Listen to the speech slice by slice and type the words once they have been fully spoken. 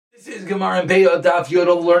This is Gemara and Peah Daf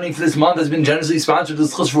Yodel. Learning for this month has been generously sponsored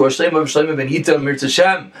with Chus for Shleima Ben Yita Mirz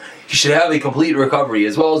Hashem. You should have a complete recovery,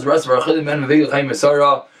 as well as the rest of our Chalim and Vega Chaim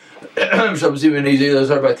Masara. Shabzim and Ezra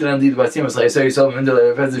Lazar Batkilan Did Batim as I say yourself and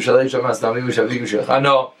the Fez Shalay Shamas Nami Shavik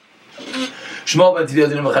Shechano. Shmuel ben Tivia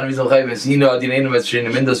Dinim Khan Mizal Chaim Sino Adinaim as Shin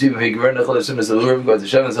Mindos Vim Vigvern Nachal Sunas Alurim God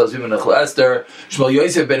Hashem and Salzim and Nachal Esther. Shmuel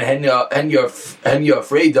Yosef ben Henya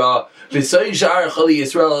Freda B'Say Shar Chali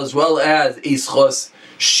Yisrael, as well as Ischos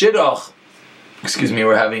Shidduch. Excuse me,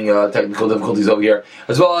 we're having technical difficulties over here.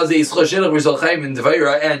 As well as Ischos Shidduch Rizal Chaim and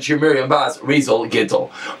Devaira and Shir Miriam Bas Rizal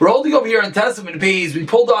Gittel. We're holding over here in Testament P's. We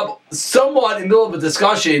pulled up somewhat in the middle of a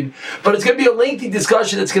discussion, but it's going to be a lengthy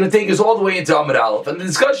discussion that's going to take us all the way into Amud Aleph. And the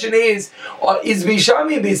discussion is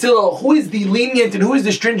Beishami and Beis Hillel, who is the lenient and who is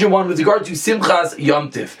the stringent one with regard to Simchas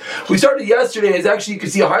Yom Tif? We started yesterday, as actually you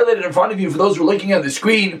can see highlighted in front of you for those who are looking at the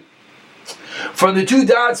screen. From the two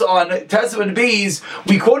dots on Testament B's,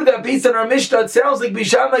 we quoted that based on our Mishnah. It sounds like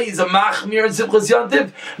Beishamai is a machmir and Simchas Yom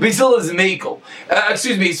Tif, Beis Hillel is a mekel.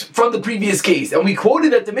 From the previous case. And we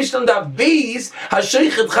quoted that the Mishnah on that B's,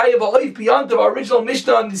 Hasheichet Chayav Ha'oif B'Yom Tov, our original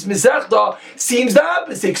Mishnah on this Masechta, seems the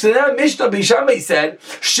opposite. So in that Mishnah, Beishamai said,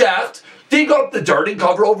 Shecht, dig up the dirt and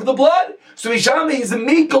cover over the blood. So Beishamai is a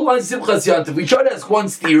mekel on Simchas Yom Tif. We tried to ask one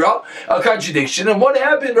stira, a contradiction, and what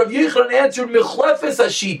happened? Rav Yechon answered Michlefes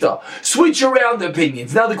Hashita, switch around the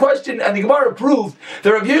opinions. Now the question, and the Gemara proved that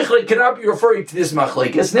Rav Yechon cannot be referring to this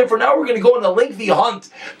machlekes, and therefore now we're going to go on a lengthy hunt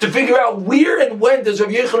to figure out where and when does Rav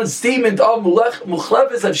Yechon's statement of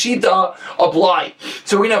Michlefes Hashita apply.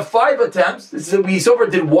 So we're going to have 5 attempts. We so far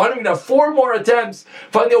did 1. We're going to have 4 more attempts,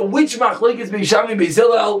 finding out which machlekes Beishamai and Beis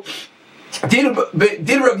Hillel did Rav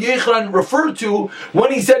Yechon refer to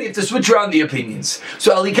when he said you have to switch around the opinions?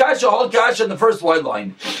 So Alikasha, Hal Kasha, in the first white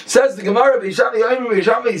line says the Gemara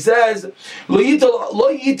Beishamai says Lo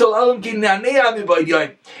Yital Elam Ki Nanei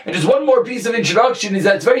Ami. And just one more piece of introduction is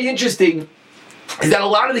that it's very interesting. Is that a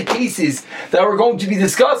lot of the cases that we're going to be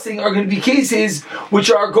discussing are going to be cases which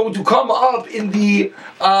are going to come up in the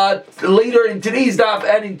later in today's daf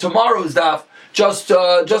and in tomorrow's daf. Just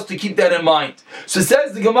to keep that in mind. So it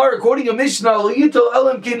says the Gemara, quoting a Mishnah, you're not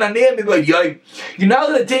going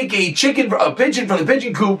to take a pigeon from the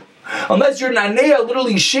pigeon coop unless your nanea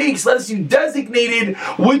literally shakes, unless you designated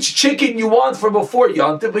which chicken you want for before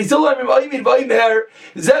Yom Tov. You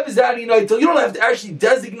don't have to actually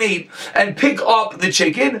designate and pick up the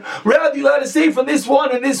chicken. Rather, you have to say from this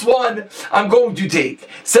one and this one I'm going to take.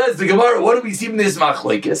 Says the Gemara, what do we see from this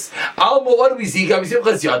machlekes? Alma, what do we see? We see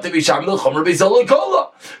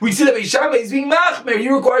that Beishamai is being machmer. He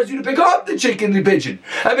requires you to pick up the chicken, the pigeon.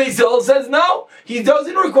 And Beis Hillel says no, he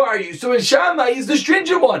doesn't require you. So Beishamai is the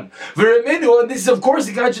stringent one. And this is of course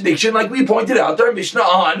a contradiction, like we pointed out to our Mishnah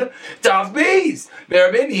on Daf Beis.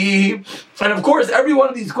 And of course, every one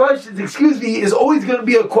of these questions, is always going to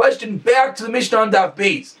be a question back to the Mishnah on Daf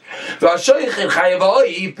Beis.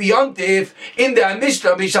 In that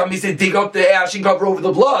Mishnah, Beishamai said, dig up the ash and cover over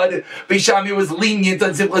the blood. Beishamai was lenient on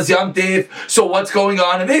Simchas Yom Tif. So what's going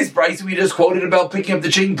on in this price? We just quoted about picking up the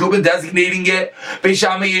chicken coop and designating it.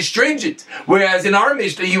 Beishamai is stringent, whereas in our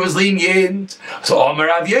Mishnah he was lenient. So Amar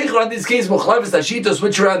Rav Yechon, in this case, Mochlefes Hashita,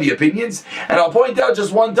 switch around the opinions. And I'll point out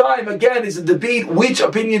just one time, again, is a debate which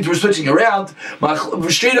opinions we're switching around.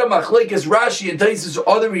 Straight up Machlekes Rashi and Taisus or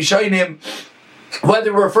other Rishonim,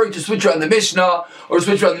 whether we're referring to switch around the Mishnah or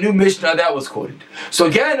switch around the new Mishnah that was quoted. So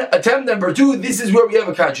again, attempt number 2, this is where we have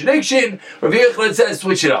a contradiction. Rav Yechon says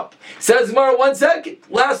switch it up. Says Gemara, 1 second,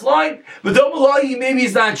 last line, maybe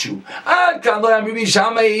it's not true.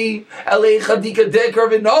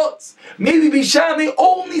 Maybe Beishamai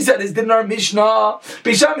only said this in our Mishnah.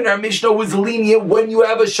 Beishamai in our Mishnah was lenient when you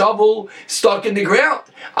have a shovel stuck in the ground.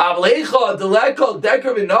 But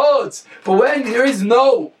when there is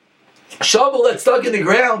no shovel that's stuck in the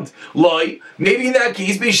ground, maybe in that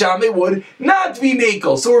case Beishamai would not be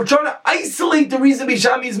mekel. So we're trying to isolate the reason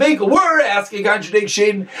Beishamai is mekel. We're asking a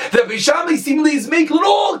contradiction that Beishamai seemingly is mekel in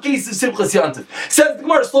all cases of Simchas Yom Tif. Says the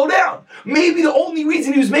Gemara, slow down. Maybe the only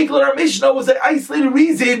reason he was mekel in our Mishnah was an isolated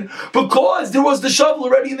reason because there was the shovel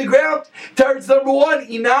already in the ground. Teretz number 1,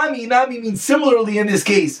 inami. Inami means similarly in this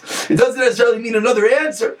case. It doesn't necessarily mean another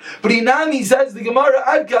answer, but inami, says the Gemara,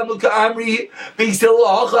 adkan luka amri Beis Hillel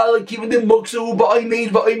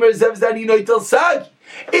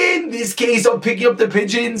in this case of picking up the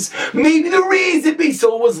pigeons, maybe the reason Beis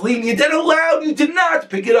Hillel was lenient and allowed you to not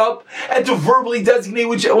pick it up and to verbally designate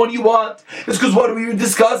which one you want is because what are we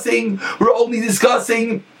discussing? We're only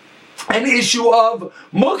discussing an issue of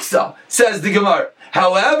muksa, says the Gemara.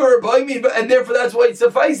 However, and therefore that's why it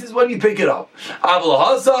suffices when you pick it up. Avul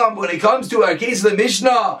Hasam, when it comes to our case of the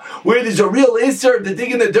Mishnah, where there's a real Isser to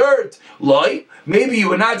dig in the dirt, maybe you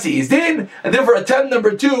would not see he's in, and therefore attempt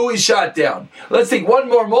number 2 is shot down. Let's take one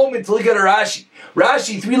more moment to look at a Rashi.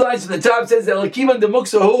 Rashi, 3 lines from the top, says Elakiman de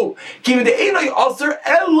Muksahu, Kiman de Einoi Aser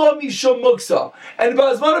Ela Mishum Muksa. And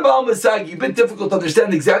Bazman Baal Masagi, a bit difficult to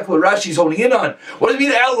understand exactly what Rashi's honing in on. What does it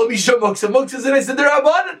mean Ela Mishum Muksa? Muksa is an Isser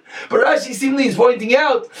Derabanan. But Rashi seemingly is pointing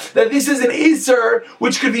out that this is an Isser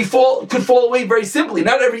which could fall away very simply.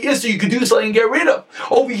 Not every Isser you could do something and get rid of.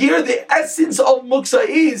 Over here, the essence of Muksa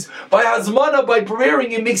is by Hazmana, by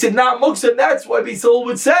preparing it makes it not Muksa, and that's why Beisil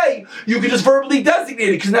would say you could just verbally designate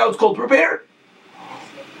it because now it's called prepared.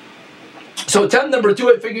 So attempt number 2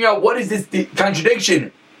 at figuring out what is this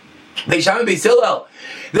contradiction. Beisham Beisilel,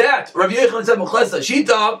 that Rav Yochanan said Mechlesa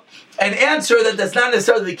Shita, an answer that that's not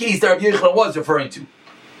necessarily the case that Rav Yochanan was referring to.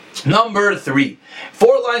 Number 3,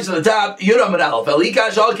 4 lines from the top. Yudam and Aleph.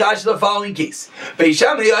 Elikash al kash the following case.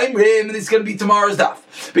 Beishamay Aimrim, and this is going to be tomorrow's daf.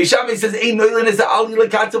 Beishamay says, "Ein noilin is the ali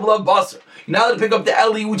lekatzav lav basar." You're now to pick up the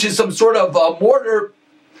eli, which is some sort of mortar,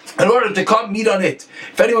 in order to cut meat on it.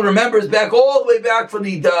 If anyone remembers all the way back from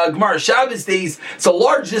the Gemara Shabbos days, it's a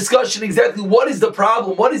large discussion exactly what is the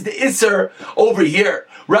problem, what is the Isser over here.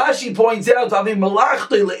 Rashi points out,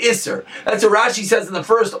 Isser. That's what Rashi says in the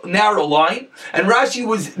first narrow line. And Rashi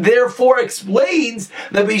therefore explains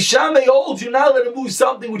that Beishamay holds you're not allowed to move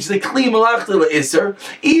something which is a Kli Malachti Isser,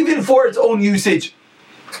 even for its own usage.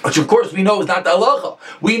 Which of course we know is not the halacha.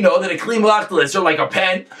 We know that a kli malachta, like a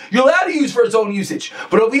pen, you're allowed to use for its own usage.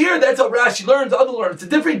 But over here, that's how Rashi learns, other learn. It's a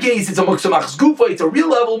different case, it's a muksa machs gufa, it's a real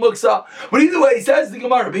level muksa. But either way, he says the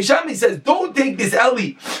Gemara, Beishami says, don't take this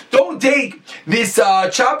eli, don't take this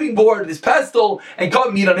chopping board, this pestle, and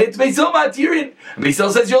cut meat on it. Beisil matirin.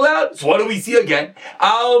 Beisil says you're allowed. So what do we see again?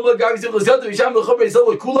 Beisil's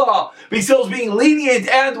being lenient,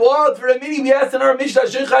 and what? For a minute we asked in our Mishnah,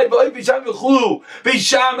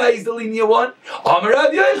 Beishamay is the lenient one.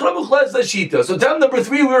 So tell number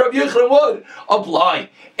 3 where Rav Yochanan would apply.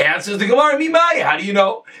 Answers the Gemara, Mimai, how do you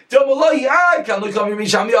know? When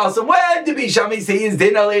did Beishamay say is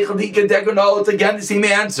din alechem? No, it's again the same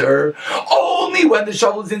answer. Only when the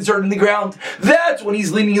shovel is inserted in the ground. That's when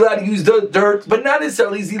he's lenient, allowed to use the dirt, but not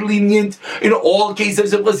necessarily is he lenient in all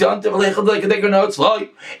cases. No, it's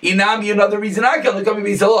like Inami, another reason I can look at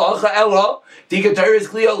me is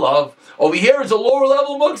clear love. Over here it's a lower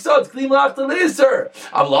level muksa, it's clean lachta liser.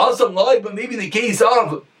 I've lost some light, but maybe in the case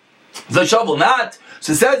of the shovel not.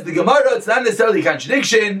 So says the Gemara, it's not necessarily a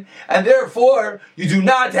contradiction, and therefore you do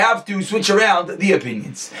not have to switch around the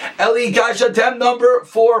opinions. Eli Kasha, temp number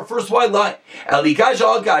 4, first wide line. Eli Kasha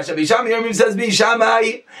al Kasha. Beishamay Yermim says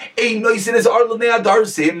Beishamay ein noisin is arlonei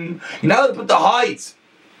adarsim. You're not allowed to put the hides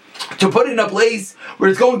to put it in a place where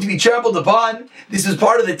it's going to be trampled upon. This is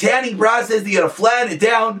part of the tanning process. You got to flatten it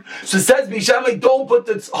down. So it says Beishamay, don't put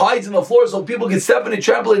the hides on the floor so people can step in it,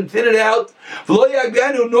 trample it, and thin it out.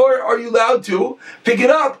 Nor are you allowed to pick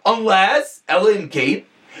it up unless Elim Kate.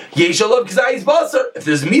 If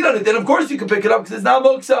there's meat on it, then of course you can pick it up because it's not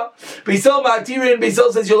moksa. Beisil matirin, Beisil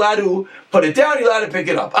says you're allowed to put it down, you're allowed to pick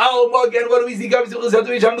it up. Again, what do we see? Beishamay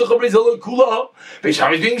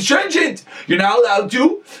is being stringent. You're not allowed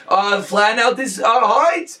to flatten out this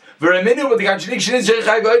hides. For a minute, what the contradiction is, then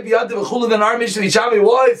our mission Beishamay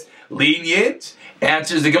was lenient.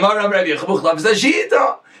 Answers the Gemara,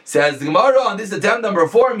 says the Gemara on this attempt number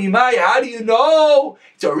 4, Mimai, how do you know?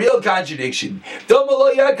 It's a real contradiction.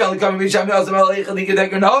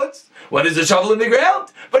 When there's a shovel in the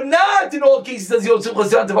ground, but not in all cases does Yosef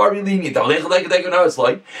Chassan Tavar be lenient. It's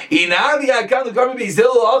like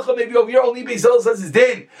maybe over here only Beisil says it's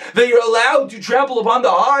din that you're allowed to trample upon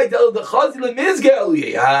the hide.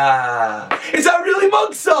 It's not really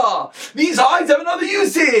muksa. These hides have another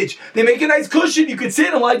usage. They make a nice cushion. You could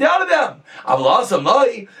sit and lie down to them.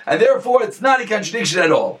 And therefore it's not a contradiction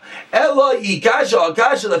at all.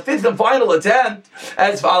 The 5th and final attempt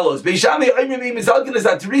as follows.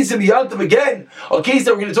 Again, a case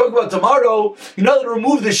that we're going to talk about tomorrow. You know, to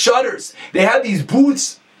remove the shutters. They had these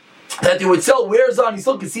booths that they would sell wares on. You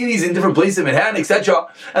still can see these in different places in Manhattan, etc.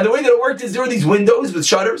 And the way that it worked is there were these windows with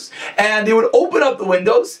shutters, and they would open up the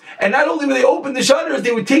windows, and not only would they open the shutters,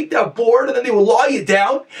 they would take that board and then they would lie it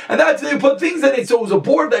down, and that's they would put things in it. So it was a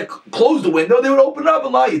board that closed the window. They would open it up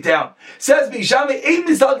and lie it down. Says Beishamay, "Ein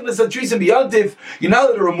misalkin l'satrisim biyantiv." You're not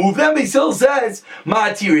allowed to remove them. He still says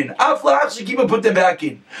ma'atirin. Afla actually keep and put them back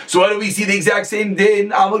in. So why do we see the exact same din?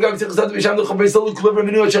 That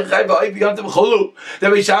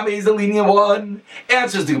Beishamay is the lenient one.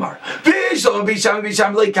 Answers the Gemara. I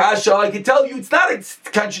can tell you it's not a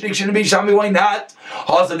contradiction to Bishami. Why not?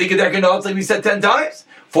 Like we said 10 times.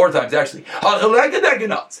 4 times actually. We have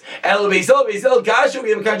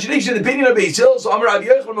a contradiction in the opinion of Beis Hillel. So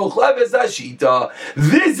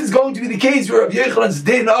this is going to be the case where Rabbi Yochanan's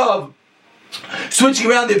din of switching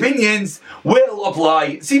around the opinions will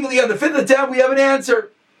apply. Seemingly on the 5th attempt we have an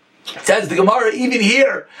answer. It says the Gemara, even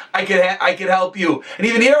here I can help you, and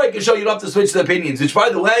even here I can show you don't have to switch the opinions. Which, by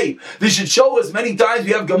the way, this should show us many times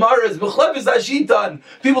we have Gemaras B'chleves Ashitan.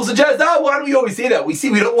 People suggest, why do we always say that? We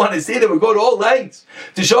don't want to say that. We go to all lengths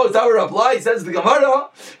to show us how it applies. Says the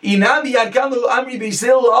Gemara, Inami Yadkanu Amri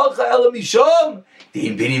Beisil Alcha Elam Mishom.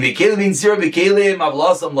 Maybe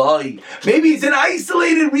it's an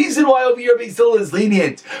isolated reason why over here Beis Hillel is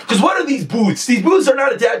lenient. Because what are these booths? These booths are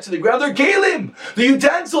not attached to the ground. They're kelim, the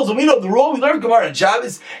utensils. And we know the rule. We learned Gemara and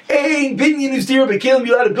Shabbos. Ein binyan ustira bekelim.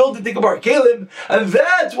 You're allowed to build and think about kelim, and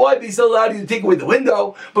that's why Beis Hillel allowed you to take away the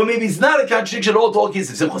window. But maybe it's not a contradiction at all to all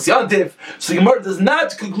cases of Simchas Yantif. So the Gemara does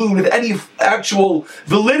not conclude with any actual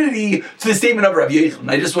validity to the statement of Rabbi Yochanan.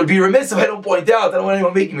 I just would be remiss if I don't point out. I don't want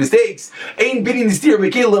anyone making mistakes. Ein binyan. We are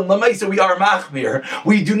machmir.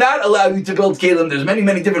 We do not allow you to build kelim. There's many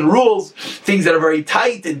different rules, things that are very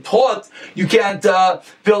tight and taut. You can't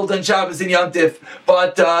build on Shabbos and Yom Tif.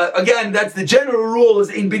 But again, that's the general rule: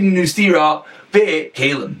 is in binyan ustira be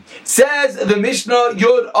kelim. Says the Mishnah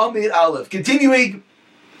Yud Amid Aleph. Continuing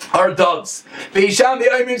our doves. Beishami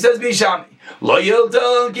Oimrim says Beishami.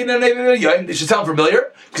 This should sound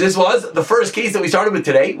familiar, because this was the first case that we started with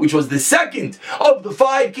today, which was the second of the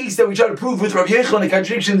 5 cases that we tried to prove with Rav Yochanan and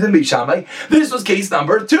contradictions in Beis Shammai. This was case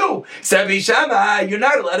number 2. Said Beis Shammai, you're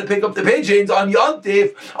not allowed to pick up the pigeons on Yom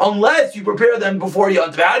Tif unless you prepare them before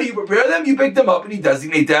Yom Tif. How do you prepare them? You pick them up and you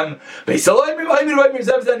designate them.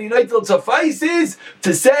 Suffices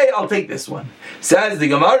to say, I'll take this one. Says the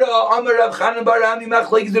Gemara, Amar Rav Chanan bar Ami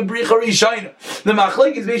machlekes bebricha rishayna. The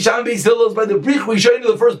machlekes Beis Shammai Beis Hillel by the brich we showed you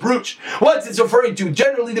the first brooch. What's it's referring to?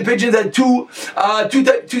 Generally, the pigeons had two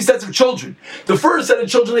sets of children. The first set of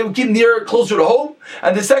children they would keep closer to home,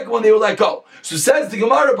 and the second one they would let go. So says the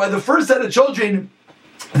Gemara, by the first set of children,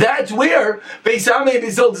 that's where Beis Shammai and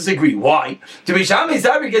Beis Hillel disagree. Why? To Beis Shammai,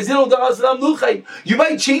 you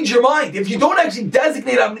might change your mind. If you don't actually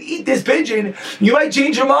designate, I'm going to eat this pigeon, you might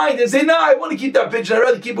change your mind and say, no, I want to keep that pigeon. I'd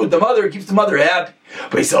rather keep it with the mother. It keeps the mother happy.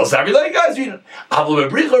 Beis Hillel Sabri, like guys, by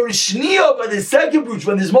the second brooch,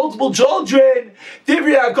 when there's multiple children,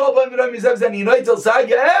 everyone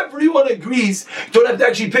agrees. You don't have to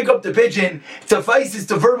actually pick up the pigeon. It suffices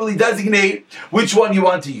to verbally designate which one you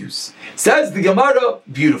want to use. Says the Gemara,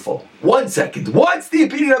 beautiful. 1 second. What's the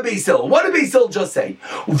opinion of Beis Hillel? What did Beis Hillel just say?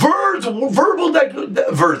 Verbal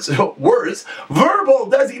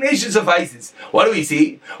designation suffices. What do we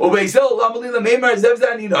see? Why does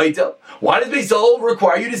Beis Hillel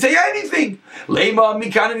require you to say anything? Why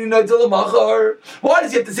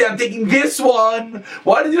does he have to say, I'm taking this one?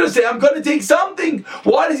 Why does he have to say, I'm going to take something?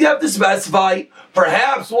 Why does he have to specify?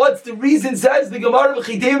 Perhaps, what's the reason? Says the Gemara of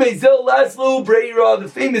Chitei Beis Hillel Laslo Breira, the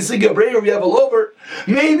famous Siga Breira we have all over.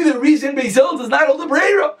 Maybe the reason Beis Hillel does not hold the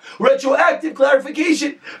Breira, retroactive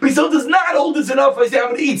clarification. Beis Hillel does not hold this enough. I say, I'm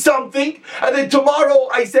going to eat something, and then tomorrow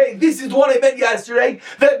I say, this is what I meant yesterday.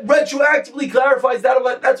 That retroactively clarifies that.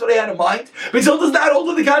 That's what I had in mind. Beis Hillel does not hold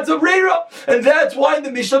to the concept of Breira, and that's why in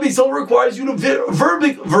the Mishnah Beis Hillel requires you to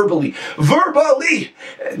verbally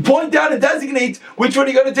point out and designate which one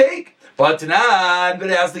you're going to take. But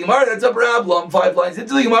ask the Gemara, that's a problem. 5 lines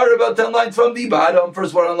into the Gemara, about 10 lines from the bottom.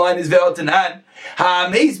 First one online is Ve'otanan.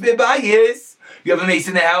 Ha-meis bebayis. You have a mace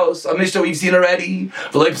in the house. A Mishnah we've seen already.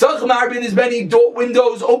 There's many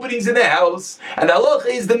windows, openings in the house. And the halacha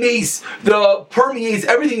is the mace permeates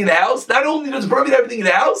everything in the house. Not only does it permeate everything in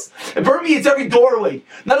the house, it permeates every doorway.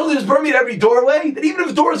 Not only does it permeate every doorway, that even if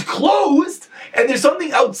the door is closed, and there's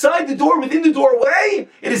something outside the door, within the doorway,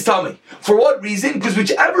 it is tummy. For what reason? Because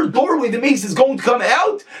whichever doorway the mace is going to come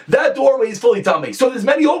out, that doorway is fully tummy. So there's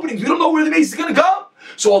many openings. We don't know where the mace is going to come.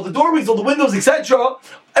 So all the doorways, all the windows, etc.,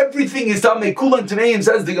 everything is tamei. Kulan tameim,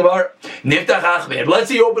 says the Gemara. Niftach achmed. Let's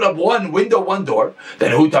say you open up one window, one door.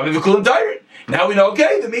 Then who tamei v'kulan tayrin? Now we know,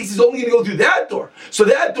 okay, the mace is only going to go through that door. So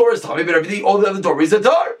that door is tamei, but everything, all the other doorways are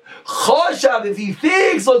tar. Chashav, if he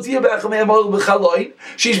thinks, if he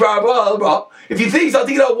thinks I'll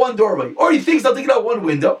take it out one doorway, or he thinks I'll take it out one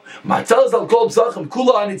window,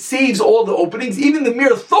 and it saves all the openings, even the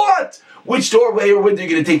mere thought which doorway or when they're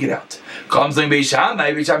going to take it out. Comes like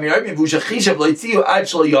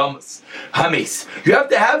Hames. You have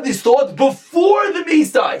to have this thought before the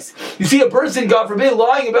mace dies. You see a person, God forbid,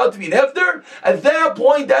 lying about to be an hefter. At that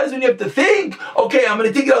point, that is when you have to think, okay, I'm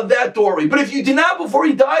going to take it out that doorway. But if you did not before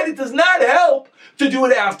he died, it does not help to do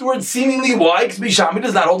it afterwards. Seemingly, why? Because Bishami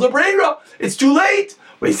does not hold a breira. It's too late.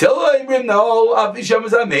 No,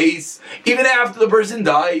 even after the person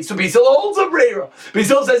dies. So Beisil holds a breira.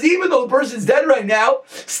 Beisil says, even though the person's dead right now,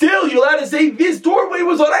 still you're allowed to say, this doorway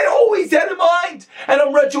was what I always had in mind. And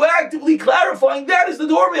I'm retroactively clarifying that is the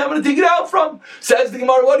doorway I'm going to take it out from. Says the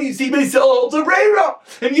Gemara, what do you see? Beisil holds a breira.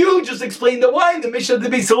 And you just explained the why. The Mishnah, the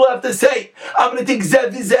Beisil have to say, I'm going to take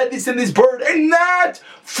this and this bird, and not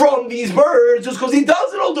from these birds, just because he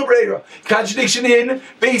doesn't hold a breira. Contradiction in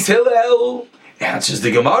Beis Hillel. Answers the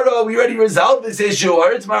Gemara, we already resolved this issue.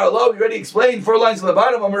 Aretz Marallah, we already explained 4 lines on the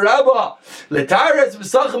bottom. Amar Rabba, Letaretz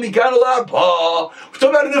v'sachem mikan alabah. We're talking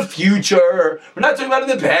about in the future. We're not talking about in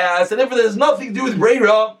the past, and therefore there's nothing to do with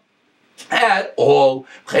breira at all.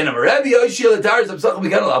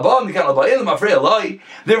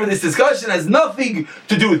 Therefore, this discussion has nothing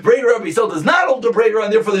to do with breira. Beisil does not hold the breira,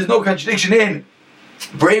 and therefore there's no contradiction in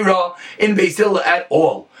breira in Beisil at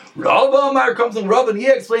all. Rabba Amar comes in Rabba and he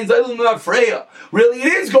explains really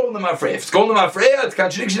it is going to Mafreya. If it's going to Mafreya, it's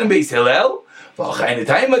contradiction in Beis Hillel. Because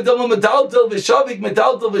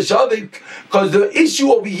the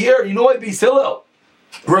issue over here, you know what Beis Hillel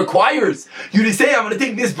requires you to say, I'm going to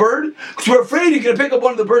take this bird, because you're afraid you're going to pick up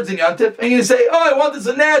one of the birds in Yantif, and you're going to say, oh, I want this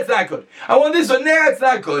one, nah, it's not good. I want this one, nah, it's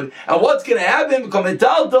not good. And what's going to happen? You're going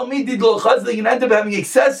to end up having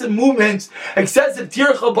excessive movements, excessive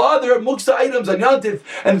tircha bother, muksa items on Yantif,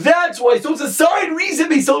 and that's why, so it's a side reason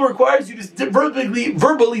they still requires you to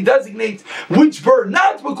verbally designate which bird,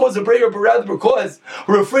 not because of prayer, but rather because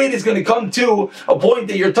we're afraid it's going to come to a point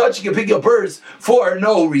that you're touching and picking up birds for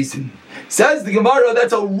no reason. Says the Gemara,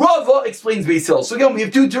 that's how Rava explains Beis Hillel. So again, we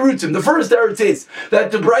have two terutzim. The first teretz is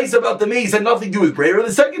that the brayso about the mace had nothing to do with prayer.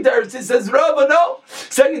 The second teretz says Rava, no.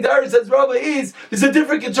 Second teretz says Rava is, there's a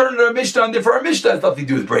different concern in our Mishnah, and therefore our Mishnah has nothing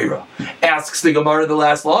to do with prayer. Asks the Gemara the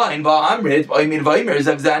last line, but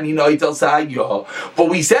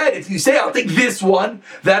we said, if you say, I'll take this one,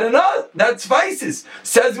 that suffices.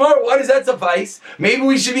 Says Gemara, why does that suffice? Maybe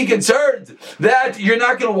we should be concerned that you're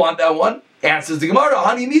not going to want that one. Answers the Gemara, no,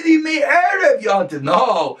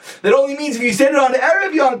 that only means if you said it on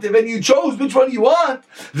Erev Yantiv and you chose which one you want,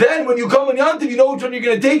 then when you come on Yantiv, you know which one you're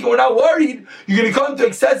going to take, and we're not worried you're going to come to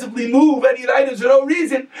excessively move any of the items for no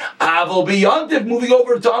reason. Aval be Yantiv, moving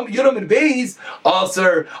over to Yudam and Beis,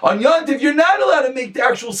 also on Yantiv, you're not allowed to make the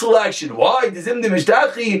actual selection. Why? Because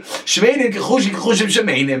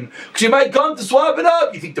you might come to swap it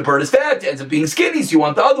up. You think the bird is fat, it ends up being skinny, so you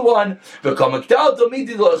want the other one. You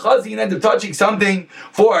end up touching something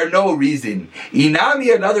for no reason.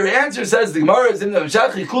 Inami, another answer, says the Gemara, you know what's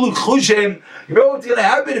going to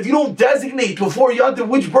happen if you don't designate before Yantif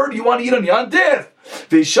which bird you want to eat on Yantif?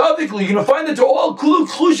 You're going to find that they're all kuluk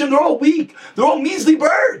chushim, they're all weak, they're all measly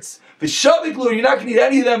birds. You're not going to eat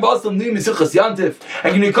any of them,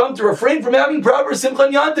 and you come to refrain from having proper simcha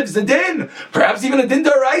and yantif. It's a din, perhaps even a din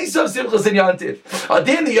daraisa of simcha and yantif. A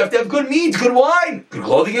din that you have to have good meat, good wine, good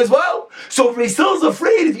clothing as well. So if Beisil is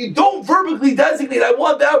afraid, if you don't verbally designate, I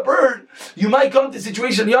want that bird, you might come to a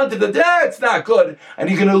situation in yantif that's not good, and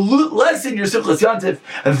you're going to lessen your simcha yantif,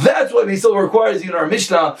 and that's why Beisil requires you in our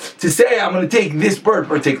Mishnah to say, I'm going to take this bird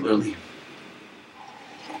particularly.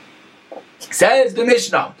 Says the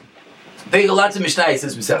Mishnah. Lots of Mishnah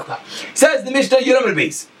says Mesechta. Says the Mishnah Yudam and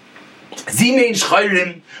Beis. Zimein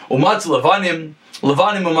shchayrim umatz levanim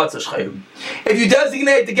umatz shchayrim. If you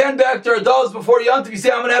designate, again back to our dolls before Yantiv, you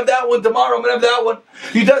say, I'm going to have that one tomorrow, I'm going to have that one.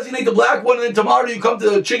 You designate the black one, and then tomorrow you come to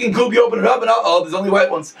the chicken coop, you open it up, and oh, there's only white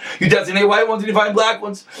ones. You designate white ones, and you find black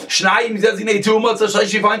ones. Shnayim, you designate 2, Matzah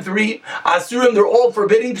Shlish, you find 3. Asurim, they're all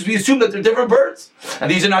forbidden, because we assume that they're different birds. And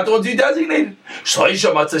these are not the ones you designated.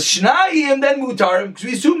 Shlisha Matzah Shnayim, then Mutarim, because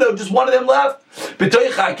we assume that just one of them left.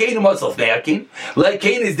 B'toicha Kain Matzah Fneakin. Like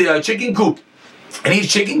Kain is the chicken coop. And each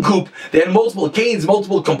chicken coop, they had multiple canes,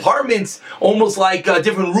 multiple compartments, almost like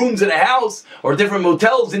different rooms in a house, or different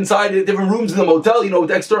motels inside it, different rooms in the motel,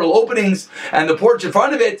 with external openings, and the porch in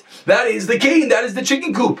front of it. That is the cane, that is the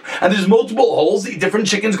chicken coop. And there's multiple holes, different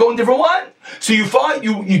chickens go in different ones. So you find,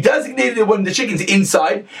 you designated it when the chicken's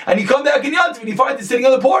inside, and you come back in Yantiv, and you find it sitting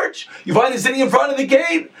on the porch. You find it sitting in front of the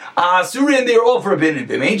cane. Asurin, they are all forbidden.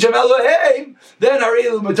 Then then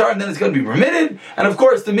it's going to be permitted. And of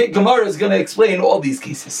course, the Gemara is going to explain all these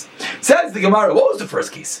cases. Says the Gemara, what was the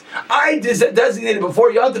first case? I designated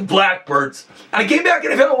before Yontif black birds, and I came back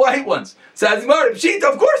and I found white ones. Says the Gemara, Pshita,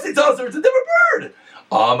 of course it's also, it's a different bird.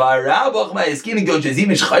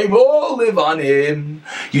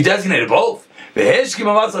 You designated both. You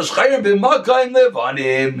know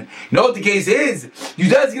what the case is? You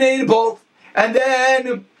designated both, and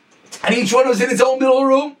each one was in its own little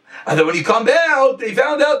room. And then when you come out, they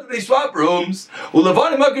found out that they swap rooms.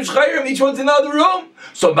 Each one's in another room.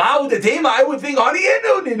 So I would think,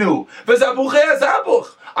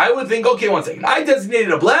 I would think, okay, one second. I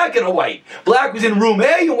designated a black and a white. Black was in room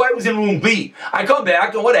A and white was in room B. I come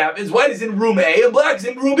back and what happens? White is in room A and black is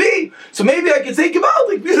in room B. So maybe I can say, come out,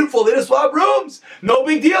 like beautiful, they just swap rooms. No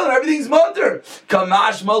big deal and everything's mutter.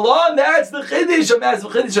 Kamash Malon, that's the Chiddush. That's the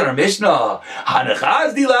Chiddush on our Mishnah.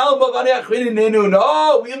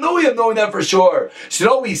 No, we have known that for sure. So you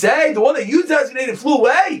know what we say? The one that you designated flew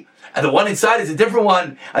away. And the one inside is a different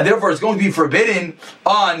one. And therefore it's going to be forbidden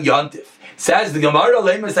on Yontif. Says the Gemara, Rav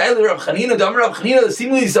Chanina, Rav Chanina,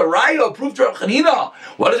 seemingly is a raya, proof to Rav Chanina.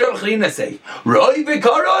 What does Rav Chanina say? Whenever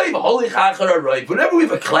we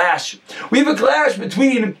have a clash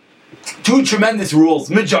between two tremendous rules,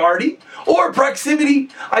 majority or proximity.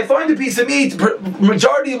 I find a piece of meat,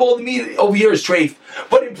 majority of all the meat over here is treif,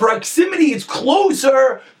 but in proximity it's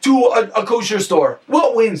closer to a kosher store.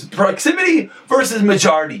 What wins? Proximity versus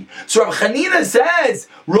majority. So Rav Chanina says,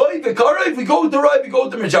 Roi v'karoi, if we go with the Roi, we go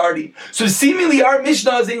with the majority. So seemingly our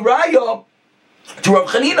Mishnah is a raya to Rav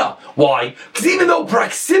Chanina. Why? Because even though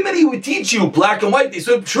proximity would teach you black and white, they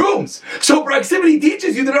swim shrooms. So proximity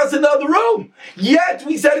teaches you they're not in the other room. Yet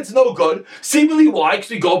we said it's no good. Seemingly why? Because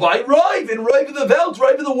we go by Rive, and Rive of the Welt,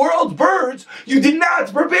 Rive of the world, birds, you did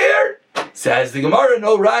not prepare. Says the Gemara,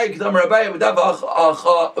 no Rive, says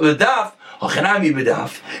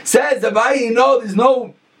the Abaye, no, there's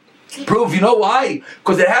no proof. You know why?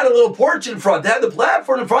 Because it had a little porch in front. It had the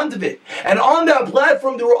platform in front of it. And on that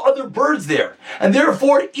platform there were other birds there. And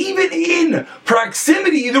therefore, even in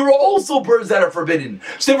proximity, there were also birds that are forbidden.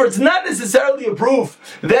 So therefore, it's not necessarily a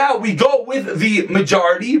proof that we go with the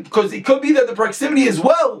majority, because it could be that the proximity as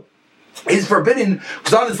well is forbidden,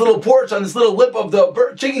 because on this little porch, on this little lip of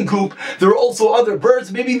the chicken coop, there are also other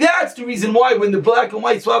birds. Maybe that's the reason why when the black and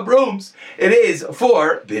white swap rooms, it is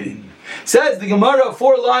forbidden. Says the Gemara,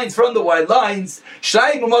 4 lines from the white lines.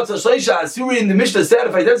 In the Mishnah said,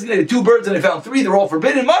 if I designated 2 birds and I found 3, they're all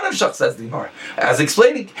forbidden. Manav shach, says the Gemara. As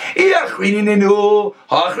explaining,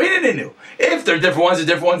 if they're different ones, and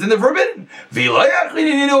they're forbidden.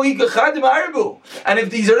 And if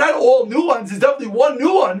these are not all new ones, it's definitely one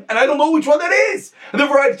new one, and I don't know which one that is. And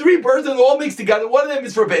therefore I have 3 birds and they're all mixed together. One of them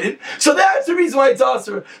is forbidden. So that's the reason why it's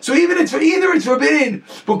asur. So either it's forbidden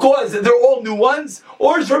because they're all new ones,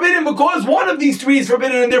 or it's forbidden because one of these 3 is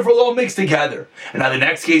forbidden and therefore all mixed together. And now the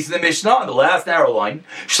next case in the Mishnah, the last narrow line,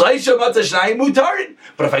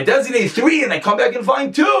 but if I designate 3 and I come back and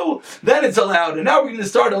find 2, then it's allowed. And now we're going to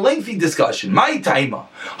start a lengthy discussion. My taima.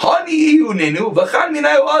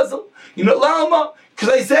 You know, lama. Because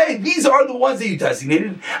I say, these are the ones that you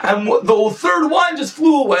designated, and the 3rd one just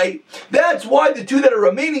flew away. That's why the 2 that are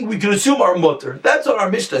remaining, we can assume are mutter. That's what our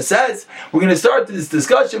Mishnah says. We're going to start this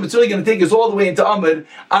discussion. It's really going to take us all the way into Amud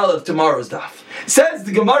Aleph, tomorrow's daf. Says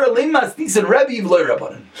the Gemara, Lemas Nisan Rebbe V'lo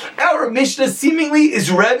Rabbanan. Our Mishnah seemingly is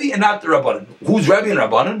Rebbe and not the Rabbanan. Who's Rebbe and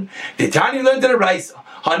Rabbanan? The Tani learned in the Raisa.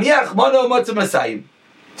 Haniach Mana Matzah Masayim.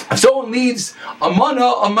 If someone leaves a mana,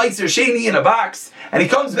 a meiser sheni in a box, and he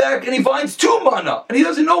comes back and he finds 2 mana, and he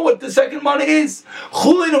doesn't know what the second mana is.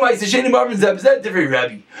 Chulin meiser sheni marvin zeb. Is that different,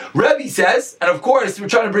 Rebbe? Rebbe says, and of course we're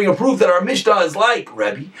trying to bring a proof that our Mishnah is like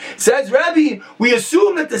Rebbe. Says Rebbe, we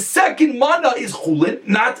assume that the second mana is chulin,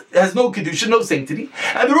 has no kedusha, no sanctity,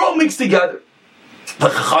 and they're all mixed together.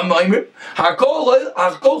 Everything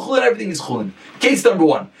is chulin. Case number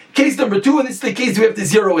 1. Case number 2, and this is the case we have to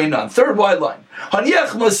zero in on. 3rd wide line.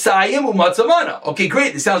 Okay,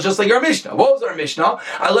 great. This sounds just like our Mishnah. What was our Mishnah?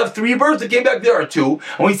 I left 3 birds that came back. There are 2,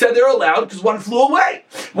 and we said they're allowed because 1 flew away.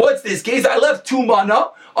 What's this case? I left 2 mana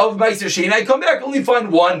of meiser sheni. I come back, only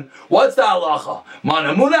find 1. What's the halacha?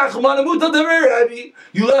 Mana munach, mana muta demer Rebbe.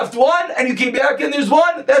 You left 1 and you came back and there's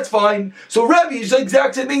 1. That's fine. So Rebbe is the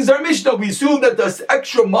exact same thing as our Mishnah. We assume that the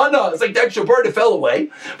extra mana is like the extra bird that fell away,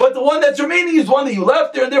 but the one that's remaining is one that you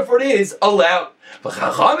left there, and therefore it is allowed. But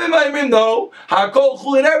Chachamim no, hakol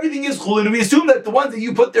chulin, everything is chulin. We assume that the ones that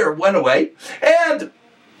you put there went away, and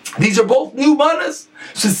these are both new manas.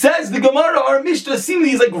 So says the Gemara, our Mishnah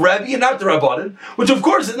seemingly is like Rebbe and not the Rabbanan, which of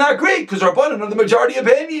course is not great because Rabbanan are the majority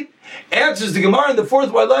opinion. Answers the Gemara in the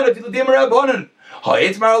 4th wide line of Yiludim Rabbanan.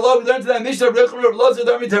 Ha'itmar Allah, we learned in that Mishnah of Rechel Rav Lazar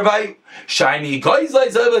Darmi Tervayu. Shiny guys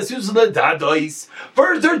like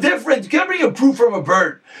birds are different. You can't bring a proof from a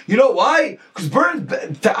bird. You know why? Because birds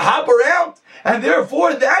hop around, and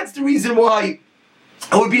therefore that's the reason why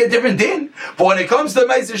it would be a different din. But when it comes to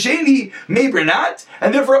Meiser Sheni, maybe not,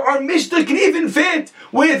 and therefore our Mishnah can even fit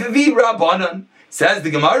with the Rabbanan. Says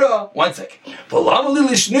the Gemara, one second.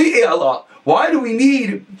 Why do we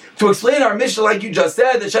need to explain our Mishnah like you just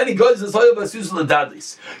said? The shiny goes is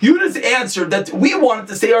you just answered that we wanted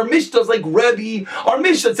to say our Mishnah is like Rebbe. Our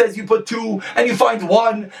Mishnah says you put 2 and you find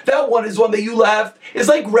 1. That one is one that you left. It's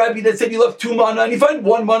like Rebbe that said you left 2 mana and you find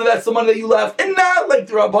 1 mana. That's the mana that you left, and not like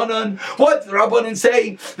the Rabbanan. What the Rabbanan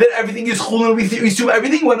say that everything is chulun. We assume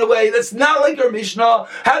everything went away. That's not like our Mishnah.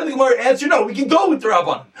 How do the Gemara answer? No, we can go with the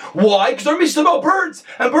Rabbanan. Why? Because our Mishnah is about birds,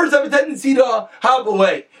 and birds have a tendency to hop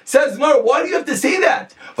away. Says Gemara, why do you have to say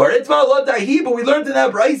that? But we learned in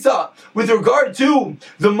that Braisa with regard to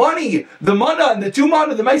the money, the mana, and the 2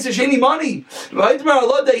 mana, the Meiser Sheni money.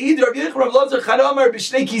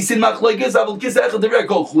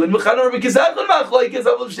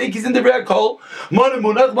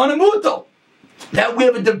 Now we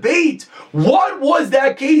have a debate. What was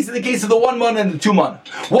that case in the case of the 1 mana and the 2 mana?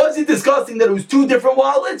 Was it discussing that it was 2 different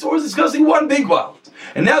wallets, or was it discussing 1 big wallet?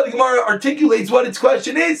 And now the Gemara articulates what its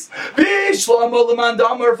question is. 5 lines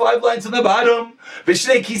on the bottom.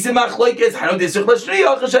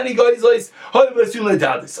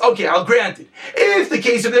 Okay, I'll grant it. If the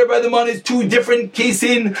case of there by the money is 2 different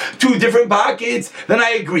cases, 2 different pockets, then I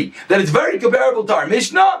agree that it's very comparable to our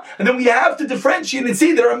Mishnah, and then we have to differentiate and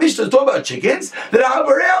see that our Mishnah is talking about chickens that hop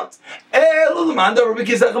around. But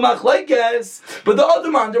the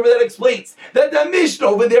other mandar that explains that the Mishnah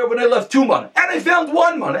over there when I left 2 mana and I found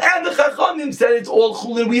 1 mana, and the Chachamim said it's all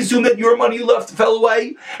chulin, we assume that your money you left fell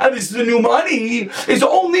away, and this is the new money, is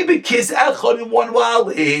only because echad in 1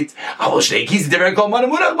 wallet.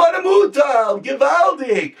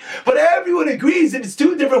 But everyone agrees that it's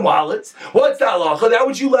 2 different wallets. What's the halacha? That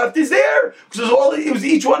which you left is there, because it was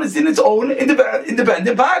each one is in its own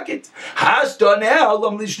independent pocket. Hashta now.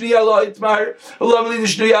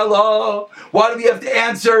 Why do we have to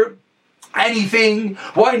answer anything?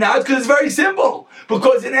 Why not? Because it's very simple.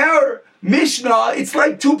 Because in our Mishnah, it's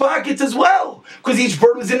like 2 pockets as well, because each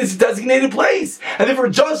bird was in its designated place. And therefore,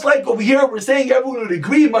 just like over here, we're saying everyone would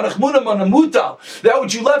agree, manachmuna, manamuta, that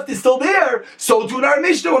which you left is still there. So too in our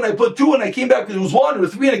Mishnah, when I put 2 and I came back, there was 1, or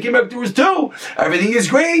 3 and I came back, there was 2. Everything is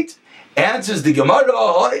great. Answers the Gemara,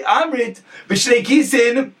 Amrit, b'shnei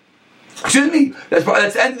kisin. Excuse me, that's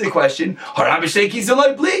the end of the question.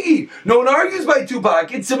 No one argues by 2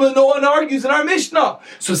 pockets, similar no one argues in our Mishnah.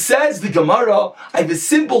 So says the Gemara, I have a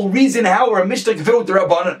simple reason how our Mishnah can fit with the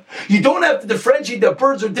Rabbanan. You don't have to differentiate that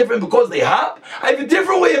birds are different because they hop. I have a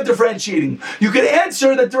different way of differentiating. You can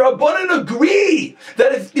answer that the Rabbanan agree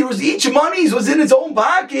that if there was each money was in its own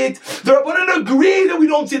pocket, the Rabbanan agree that we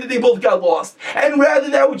don't say that they both got lost. And rather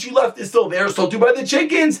that which you left is still there, so too by the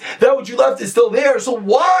chickens, that which you left is still there. So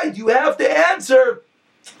why do you have to answer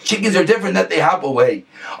chickens are different, that they hop away?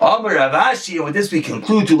 Amar Ravashi, and with this we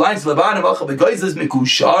conclude 2 lines. The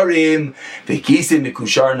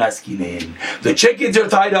chickens are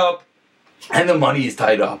tied up and the money is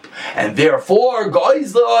tied up, and therefore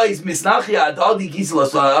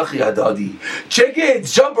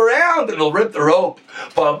chickens jump around and they'll rip the rope,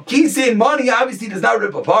 but kisin, money, obviously does not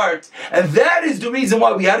rip apart, and that is the reason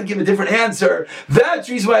why we had to give a different answer. That's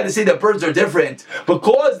the reason why I had to say that birds are different,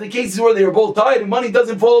 because the cases where they are both tied and money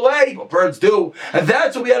doesn't fall away, but birds do, and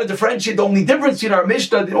that's what we had to differentiate. The only difference in our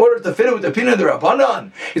Mishnah, in order to fit it with the opinion of the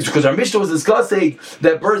Rabbanan, is because our Mishnah was discussing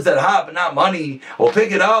that birds that hop and not money will pick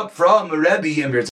it up from Rebbe and